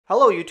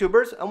Hello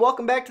YouTubers and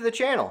welcome back to the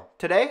channel.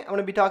 Today I'm going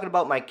to be talking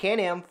about my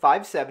Can-Am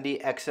 570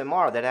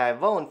 XMR that I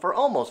have owned for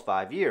almost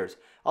 5 years.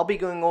 I'll be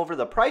going over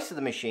the price of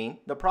the machine,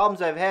 the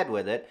problems I've had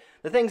with it,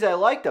 the things I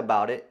liked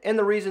about it, and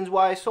the reasons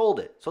why I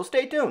sold it. So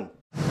stay tuned.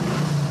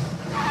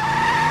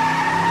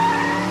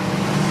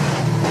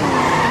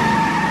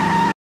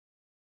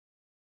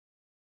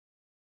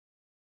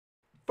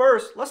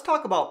 First, let's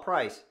talk about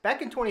price.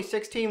 Back in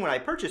 2016 when I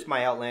purchased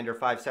my Outlander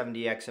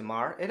 570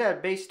 XMR, it had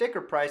a base sticker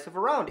price of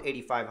around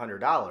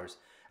 $8,500.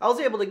 I was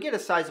able to get a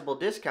sizable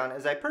discount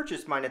as I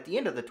purchased mine at the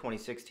end of the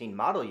 2016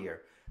 model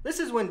year. This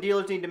is when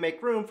dealers need to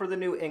make room for the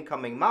new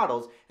incoming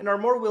models and are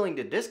more willing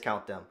to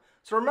discount them.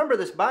 So remember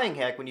this buying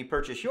hack when you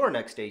purchase your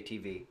next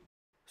ATV.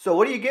 So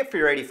what do you get for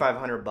your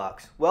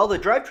 $8,500? Well, the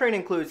drivetrain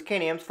includes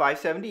Can-Am's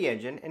 570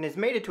 engine and is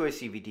mated to a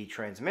CVT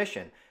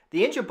transmission.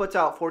 The engine puts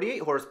out 48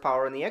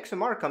 horsepower and the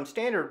XMR comes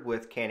standard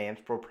with Can-Am's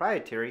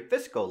proprietary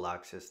Visco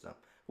lock system.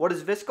 What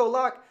is Visco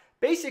lock?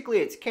 Basically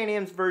it's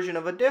Can-Am's version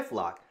of a diff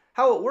lock.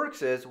 How it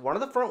works is one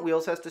of the front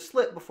wheels has to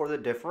slip before the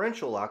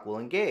differential lock will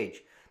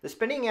engage. The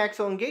spinning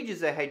axle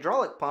engages the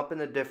hydraulic pump in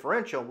the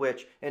differential,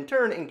 which in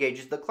turn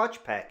engages the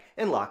clutch pack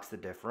and locks the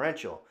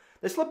differential.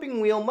 The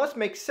slipping wheel must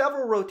make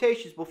several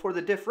rotations before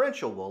the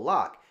differential will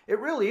lock. It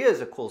really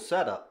is a cool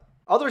setup.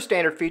 Other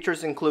standard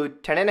features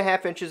include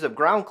 10.5 inches of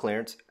ground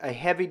clearance, a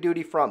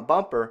heavy-duty front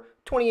bumper,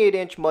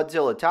 28-inch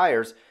Mudzilla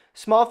tires,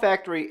 small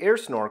factory air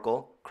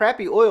snorkel,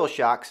 crappy oil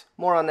shocks,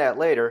 more on that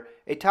later,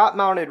 a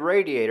top-mounted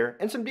radiator,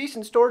 and some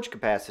decent storage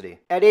capacity.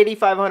 At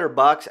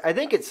 $8,500, I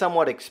think it's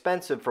somewhat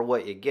expensive for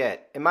what you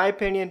get. In my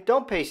opinion,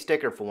 don't pay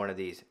sticker for one of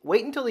these.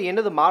 Wait until the end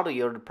of the model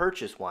year to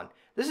purchase one.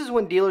 This is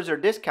when dealers are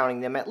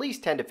discounting them at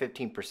least 10 to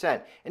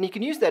 15%, and you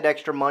can use that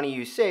extra money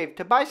you save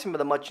to buy some of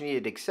the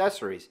much-needed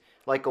accessories,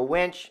 like a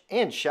winch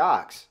and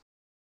shocks.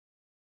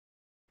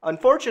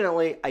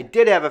 Unfortunately, I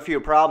did have a few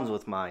problems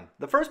with mine.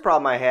 The first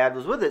problem I had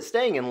was with it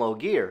staying in low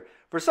gear.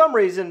 For some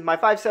reason, my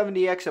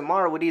 570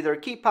 XMR would either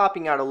keep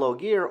popping out of low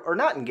gear or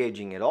not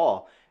engaging at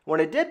all. When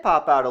it did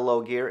pop out of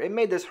low gear, it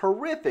made this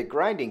horrific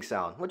grinding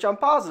sound, which I'm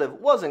positive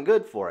wasn't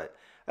good for it.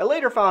 I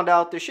later found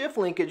out the shift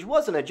linkage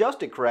wasn't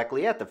adjusted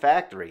correctly at the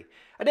factory.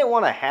 I didn't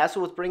want to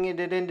hassle with bringing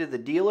it into the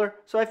dealer,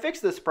 so I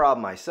fixed this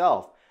problem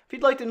myself. If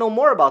you'd like to know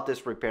more about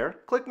this repair,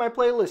 click my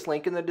playlist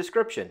link in the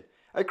description.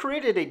 I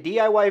created a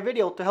DIY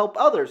video to help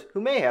others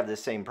who may have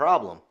this same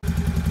problem.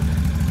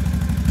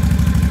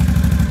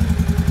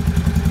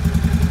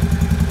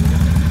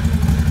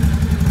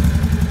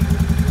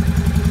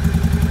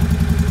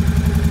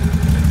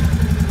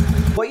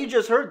 What you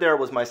just heard there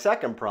was my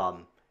second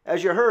problem.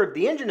 As you heard,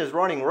 the engine is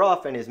running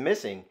rough and is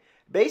missing.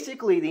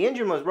 Basically, the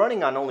engine was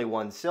running on only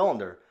one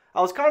cylinder.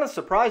 I was kind of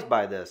surprised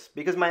by this,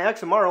 because my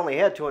XMR only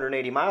had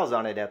 280 miles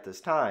on it at this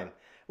time.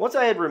 Once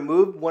I had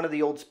removed one of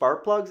the old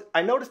spark plugs,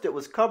 I noticed it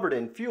was covered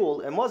in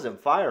fuel and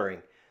wasn't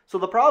firing. So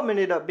the problem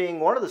ended up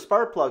being one of the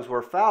spark plugs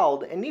were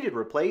fouled and needed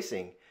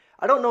replacing.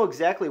 I don't know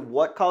exactly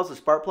what caused the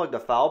spark plug to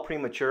foul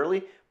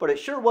prematurely, but it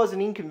sure was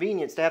an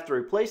inconvenience to have to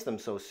replace them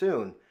so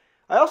soon.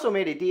 I also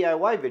made a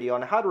DIY video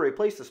on how to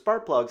replace the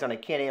spark plugs on a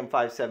Can-Am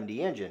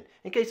 570 engine,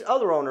 in case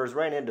other owners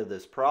ran into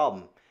this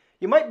problem.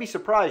 You might be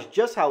surprised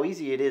just how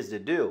easy it is to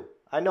do.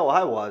 I know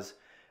I was.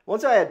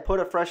 Once I had put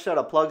a fresh set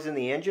of plugs in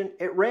the engine,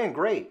 it ran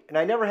great, and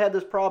I never had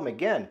this problem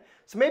again,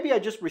 so maybe I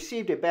just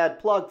received a bad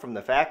plug from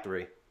the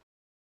factory.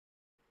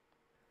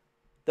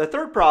 The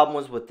third problem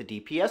was with the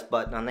DPS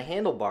button on the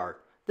handlebar.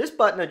 This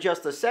button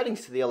adjusts the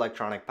settings to the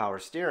electronic power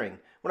steering.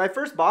 When I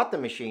first bought the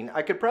machine,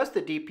 I could press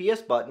the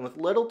DPS button with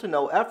little to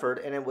no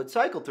effort and it would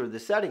cycle through the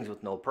settings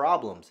with no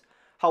problems.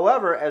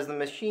 However, as the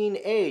machine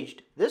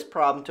aged, this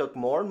problem took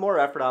more and more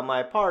effort on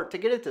my part to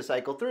get it to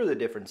cycle through the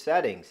different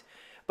settings.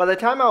 By the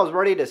time I was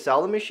ready to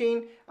sell the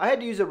machine, I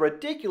had to use a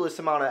ridiculous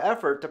amount of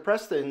effort to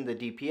press in the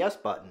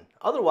DPS button.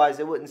 Otherwise,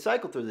 it wouldn't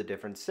cycle through the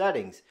different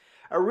settings.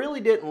 I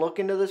really didn't look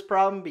into this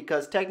problem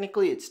because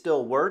technically it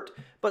still worked,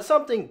 but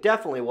something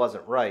definitely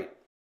wasn't right.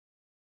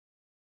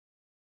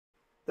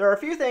 There are a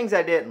few things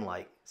I didn't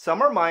like.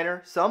 Some are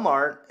minor, some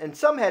aren't, and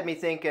some had me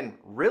thinking,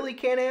 really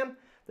Can-Am?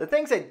 The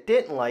things I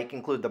didn't like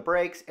include the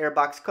brakes,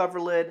 airbox cover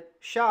lid,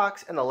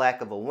 shocks, and the lack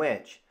of a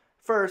winch.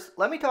 First,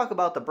 let me talk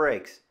about the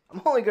brakes.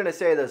 I'm only going to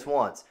say this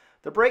once.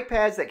 The brake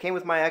pads that came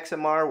with my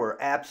XMR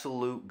were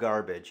absolute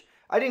garbage.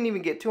 I didn't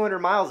even get 200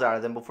 miles out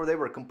of them before they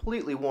were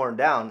completely worn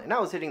down and I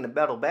was hitting the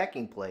metal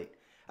backing plate.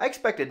 I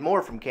expected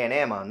more from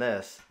Can-Am on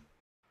this.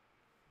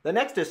 The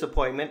next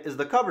disappointment is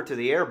the cover to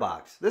the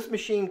airbox. This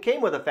machine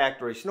came with a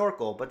factory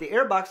snorkel, but the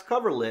airbox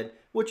cover lid,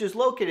 which is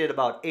located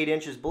about 8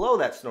 inches below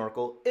that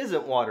snorkel,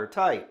 isn't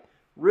watertight.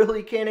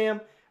 Really,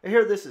 Can-Am? I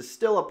hear this is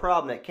still a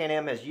problem that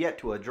Can-Am has yet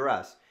to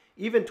address.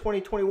 Even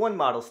 2021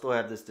 models still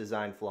have this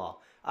design flaw.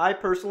 I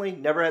personally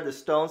never had the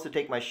stones to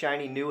take my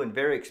shiny new and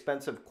very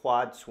expensive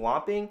quad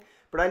swamping,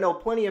 but I know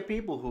plenty of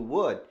people who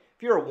would.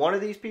 If you're one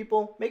of these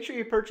people, make sure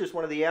you purchase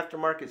one of the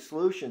aftermarket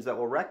solutions that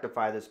will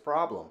rectify this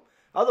problem.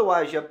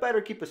 Otherwise, you better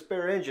keep a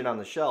spare engine on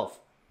the shelf.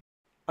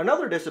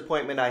 Another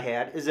disappointment I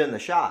had is in the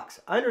shocks.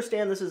 I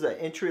understand this is an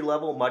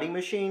entry-level mudding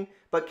machine,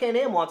 but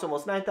Can-Am wants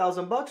almost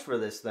 $9,000 for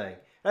this thing.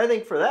 And I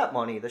think for that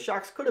money, the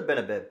shocks could have been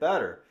a bit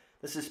better.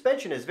 The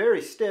suspension is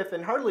very stiff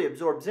and hardly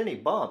absorbs any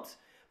bumps.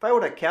 If I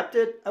would have kept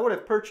it, I would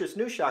have purchased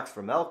new shocks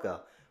from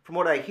Elka. From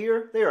what I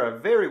hear, they are a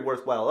very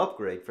worthwhile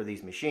upgrade for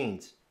these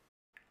machines.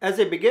 As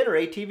a beginner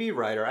ATV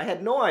rider, I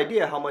had no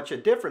idea how much a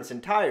difference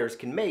in tires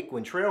can make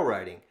when trail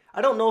riding.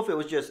 I don't know if it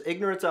was just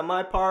ignorance on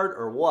my part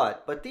or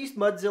what, but these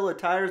Mudzilla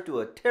tires do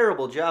a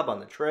terrible job on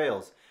the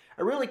trails.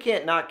 I really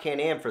can't knock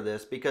Can-Am for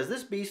this because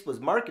this beast was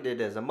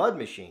marketed as a mud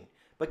machine.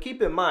 But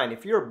keep in mind,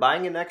 if you're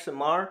buying an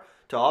XMR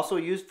to also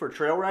use for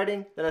trail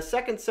riding, then a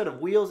second set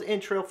of wheels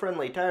and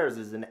trail-friendly tires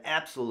is an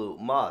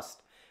absolute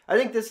must. I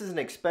think this is an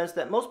expense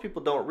that most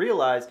people don't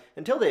realize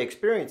until they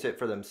experience it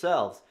for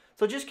themselves,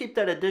 so just keep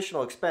that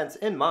additional expense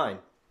in mind.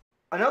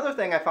 Another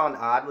thing I found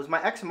odd was my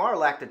XMR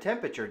lacked a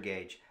temperature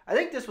gauge. I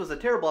think this was a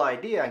terrible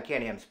idea on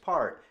Can-Am's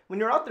part. When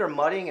you're out there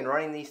mudding and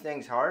running these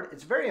things hard,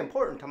 it's very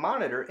important to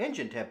monitor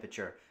engine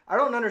temperature. I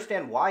don't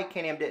understand why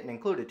Can-Am didn't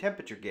include a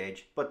temperature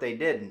gauge, but they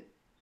didn't.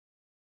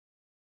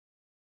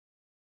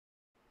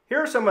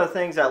 Here are some of the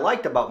things I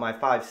liked about my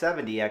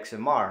 570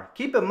 XMR.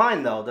 Keep in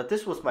mind though that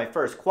this was my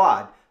first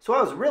quad, so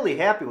I was really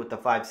happy with the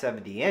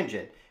 570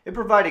 engine. It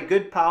provided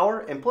good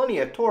power and plenty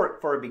of torque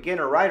for a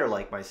beginner rider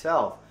like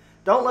myself.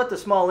 Don't let the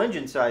small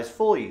engine size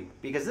fool you,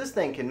 because this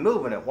thing can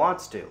move when it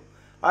wants to.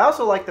 I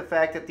also like the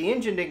fact that the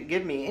engine didn't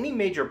give me any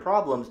major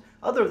problems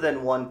other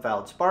than one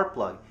fouled spark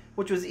plug,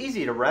 which was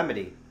easy to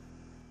remedy.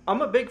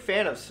 I'm a big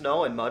fan of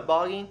snow and mud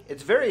bogging.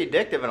 It's very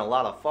addictive and a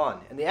lot of fun,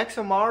 and the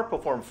XMR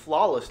performed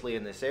flawlessly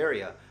in this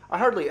area. I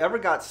hardly ever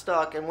got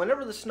stuck, and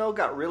whenever the snow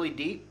got really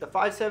deep, the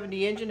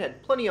 570 engine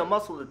had plenty of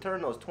muscle to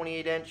turn those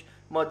 28-inch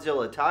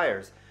Mudzilla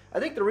tires. I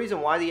think the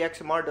reason why the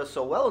XMR does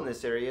so well in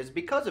this area is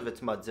because of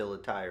its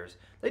Mudzilla tires.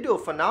 They do a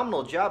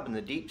phenomenal job in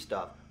the deep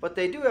stuff, but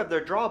they do have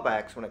their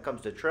drawbacks when it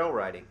comes to trail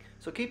riding,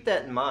 so keep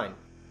that in mind.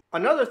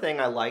 Another thing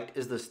I liked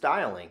is the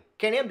styling.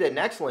 Can-Am did an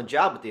excellent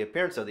job with the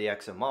appearance of the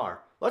XMR.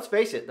 Let's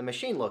face it, the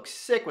machine looks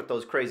sick with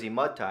those crazy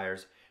mud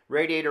tires,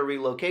 radiator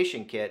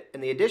relocation kit,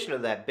 and the addition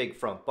of that big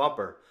front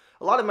bumper.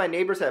 A lot of my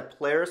neighbors have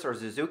Polaris or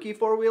Suzuki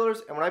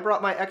four-wheelers, and when I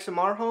brought my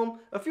XMR home,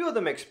 a few of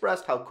them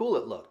expressed how cool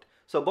it looked.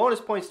 So bonus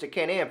points to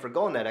Can-Am for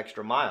going that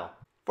extra mile.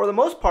 For the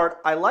most part,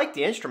 I like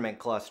the instrument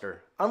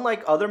cluster.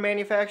 Unlike other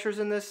manufacturers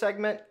in this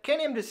segment,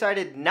 Can-Am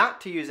decided not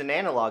to use an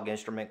analog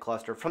instrument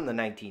cluster from the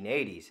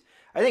 1980s.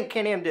 I think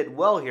Can-Am did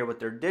well here with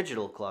their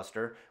digital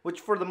cluster, which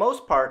for the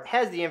most part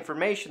has the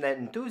information that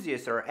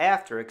enthusiasts are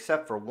after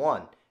except for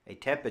one, a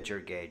temperature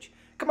gauge.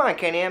 Come on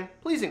Can-Am,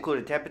 please include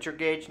a temperature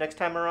gauge next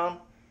time around.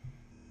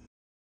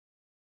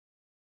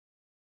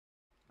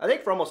 I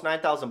think for almost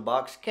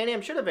 $9,000,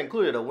 Can-Am should have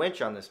included a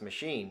winch on this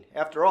machine.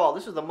 After all,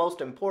 this is the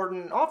most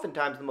important and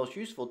oftentimes the most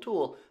useful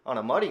tool on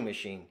a mudding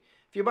machine.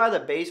 If you buy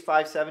the base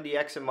 570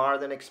 XMR,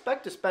 then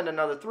expect to spend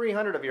another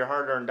 $300 of your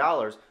hard-earned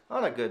dollars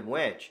on a good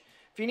winch.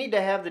 If you need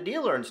to have the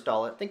dealer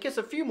install it, then kiss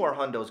a few more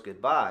hundos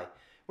goodbye.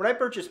 When I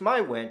purchased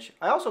my winch,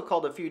 I also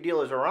called a few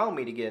dealers around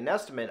me to get an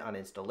estimate on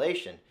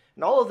installation,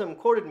 and all of them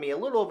quoted me a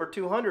little over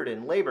 $200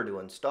 in labor to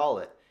install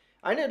it.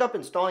 I ended up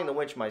installing the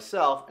winch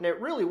myself, and it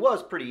really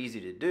was pretty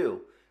easy to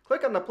do.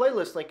 Click on the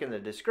playlist link in the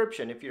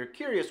description if you're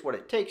curious what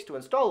it takes to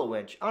install a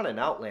winch on an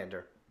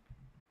Outlander.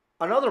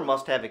 Another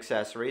must-have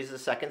accessory is the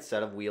second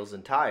set of wheels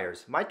and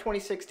tires. My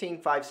 2016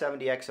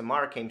 570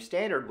 XMR came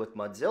standard with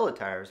Mudzilla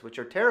tires, which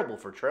are terrible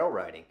for trail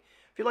riding.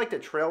 If you like to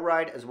trail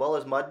ride as well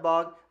as mud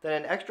bog, then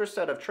an extra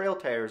set of trail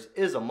tires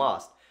is a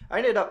must. I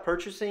ended up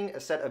purchasing a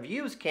set of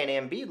used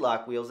Can-Am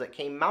beadlock wheels that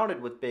came mounted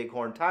with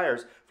Bighorn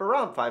tires for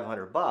around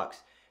 $500.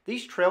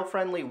 These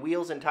trail-friendly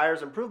wheels and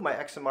tires improve my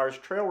XMR's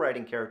trail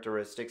riding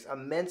characteristics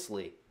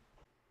immensely.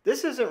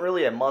 This isn't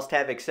really a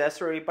must-have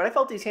accessory, but I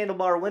felt these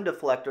handlebar wind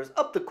deflectors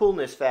upped the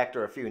coolness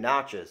factor a few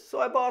notches,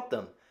 so I bought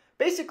them.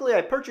 Basically,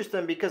 I purchased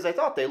them because I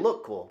thought they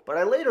looked cool, but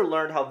I later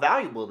learned how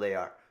valuable they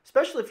are,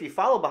 especially if you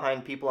follow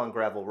behind people on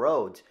gravel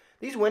roads.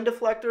 These wind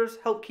deflectors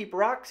help keep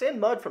rocks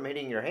and mud from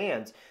hitting your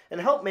hands,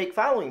 and help make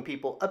following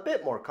people a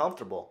bit more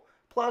comfortable.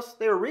 Plus,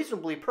 they are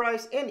reasonably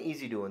priced and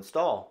easy to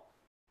install.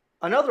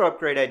 Another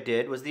upgrade I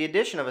did was the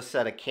addition of a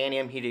set of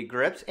Can-Am heated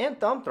grips and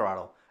thumb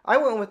throttle. I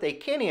went with a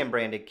Can-Am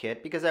branded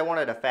kit because I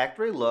wanted a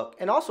factory look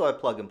and also a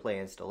plug-and-play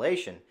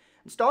installation.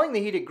 Installing the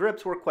heated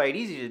grips were quite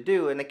easy to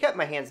do, and they kept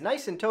my hands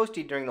nice and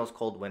toasty during those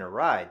cold winter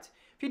rides.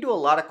 If you do a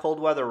lot of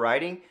cold weather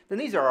riding, then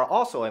these are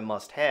also a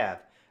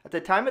must-have. At the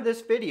time of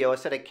this video, a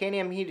set of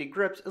Can-Am heated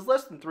grips is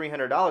less than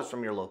 $300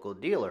 from your local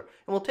dealer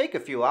and will take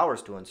a few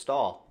hours to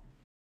install.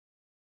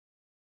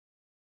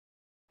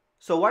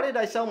 So why did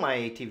I sell my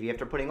ATV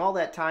after putting all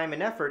that time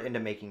and effort into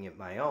making it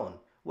my own?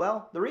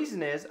 Well, the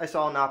reason is I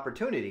saw an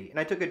opportunity and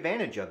I took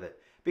advantage of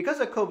it. Because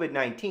of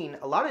COVID-19,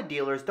 a lot of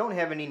dealers don't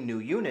have any new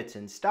units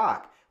in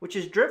stock, which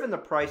has driven the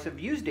price of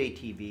used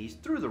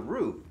ATVs through the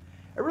roof.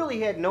 I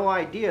really had no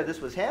idea this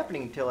was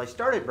happening until I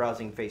started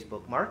browsing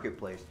Facebook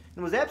Marketplace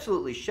and was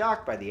absolutely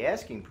shocked by the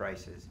asking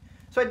prices.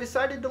 So I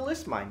decided to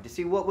list mine to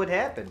see what would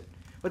happen.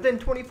 Within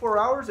 24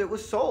 hours it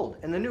was sold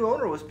and the new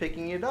owner was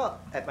picking it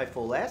up at my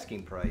full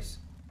asking price.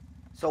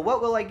 So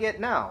what will I get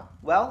now?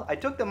 Well, I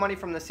took the money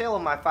from the sale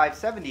of my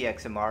 570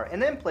 XMR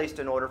and then placed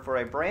an order for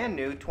a brand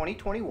new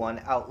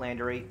 2021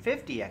 Outlander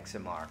 850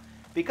 XMR.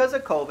 Because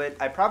of COVID,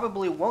 I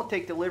probably won't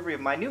take delivery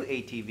of my new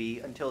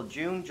ATV until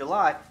June,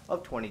 July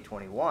of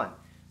 2021.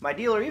 My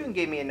dealer even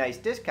gave me a nice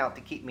discount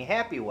to keep me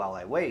happy while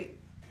I wait.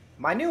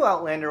 My new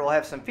Outlander will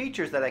have some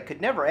features that I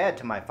could never add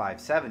to my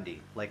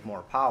 570, like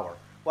more power.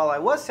 While I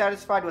was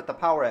satisfied with the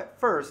power at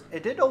first,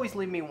 it did always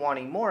leave me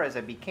wanting more as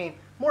I became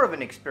more of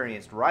an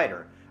experienced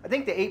rider. I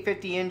think the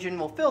 850 engine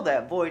will fill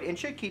that void and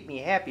should keep me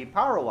happy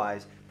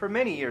power-wise for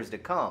many years to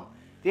come.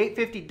 The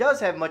 850 does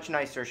have much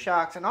nicer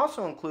shocks and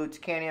also includes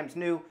Can-Am's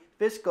new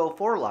Visco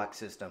 4-lock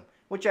system,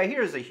 which I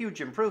hear is a huge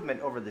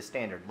improvement over the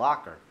standard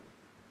locker.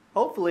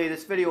 Hopefully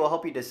this video will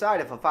help you decide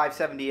if a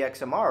 570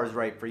 XMR is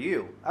right for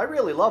you. I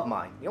really love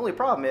mine. The only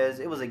problem is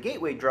it was a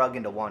gateway drug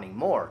into wanting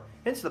more,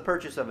 hence the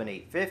purchase of an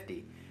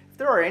 850. If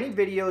there are any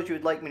videos you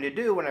would like me to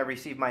do when I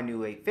receive my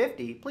new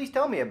 850, please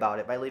tell me about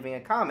it by leaving a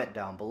comment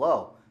down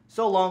below.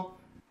 So long.